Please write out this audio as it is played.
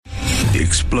The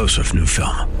explosive new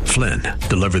film, Flynn,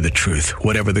 Deliver the Truth,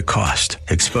 Whatever the Cost,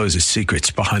 exposes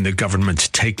secrets behind the government's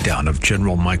takedown of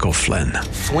General Michael Flynn.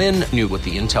 Flynn knew what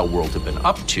the intel world had been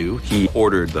up to. He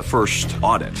ordered the first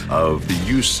audit of the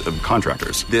use of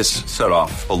contractors. This set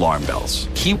off alarm bells.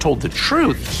 He told the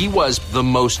truth. He was the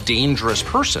most dangerous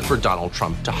person for Donald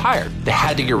Trump to hire. They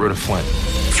had to get rid of Flynn.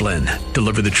 Flynn,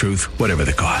 Deliver the Truth, Whatever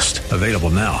the Cost. Available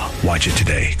now. Watch it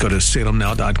today. Go to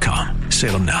salemnow.com.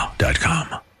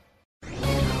 salemnow.com.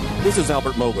 This is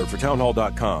Albert Mohler for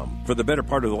townhall.com. For the better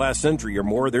part of the last century or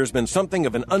more, there's been something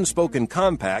of an unspoken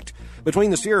compact between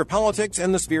the sphere of politics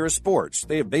and the sphere of sports.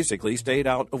 They have basically stayed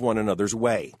out of one another's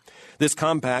way. This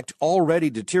compact, already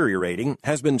deteriorating,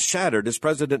 has been shattered as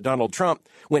President Donald Trump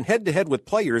went head-to-head with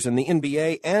players in the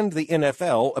NBA and the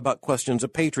NFL about questions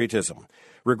of patriotism.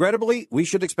 Regrettably, we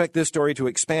should expect this story to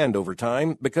expand over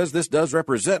time because this does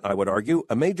represent, I would argue,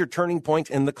 a major turning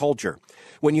point in the culture.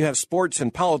 When you have sports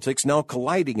and politics now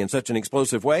colliding in such an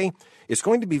explosive way, it's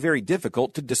going to be very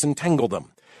difficult to disentangle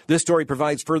them. This story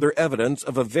provides further evidence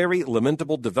of a very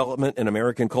lamentable development in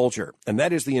American culture, and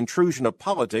that is the intrusion of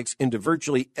politics into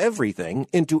virtually everything,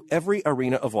 into every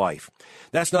arena of life.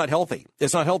 That's not healthy.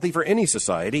 It's not healthy for any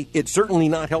society. It's certainly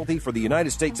not healthy for the United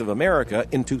States of America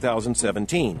in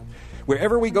 2017.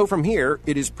 Wherever we go from here,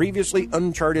 it is previously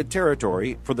uncharted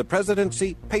territory for the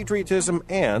presidency, patriotism,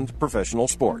 and professional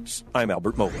sports. I'm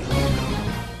Albert Mohler.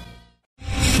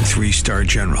 Three-star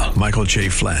General Michael J.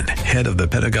 Flynn, head of the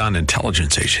Pentagon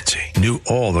Intelligence Agency, knew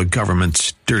all the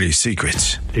government's dirty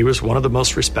secrets. He was one of the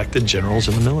most respected generals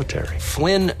in the military.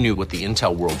 Flynn knew what the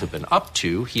intel world had been up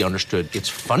to. He understood its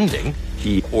funding.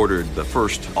 He ordered the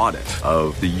first audit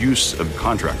of the use of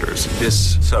contractors.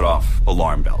 This set off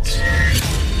alarm bells.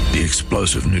 The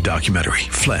explosive new documentary,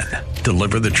 Flynn,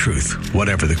 Deliver the Truth,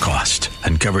 Whatever the Cost,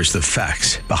 uncovers the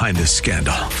facts behind this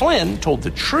scandal. Flynn told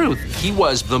the truth. He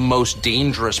was the most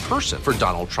dangerous person for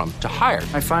Donald Trump to hire.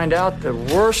 I find out the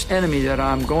worst enemy that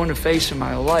I'm going to face in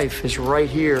my life is right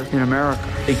here in America.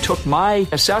 They took my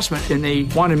assessment and they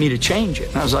wanted me to change it.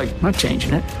 And I was like, I'm not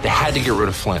changing it. They had to get rid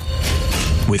of Flynn.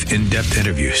 With in-depth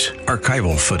interviews,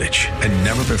 archival footage, and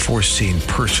never-before-seen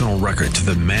personal records of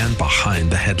the man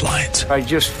behind the headlines. I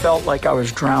just felt like I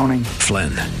was drowning.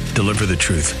 Flynn, Deliver the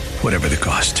Truth, Whatever the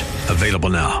Cost. Available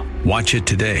now. Watch it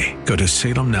today. Go to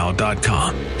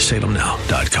salemnow.com.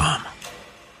 salemnow.com.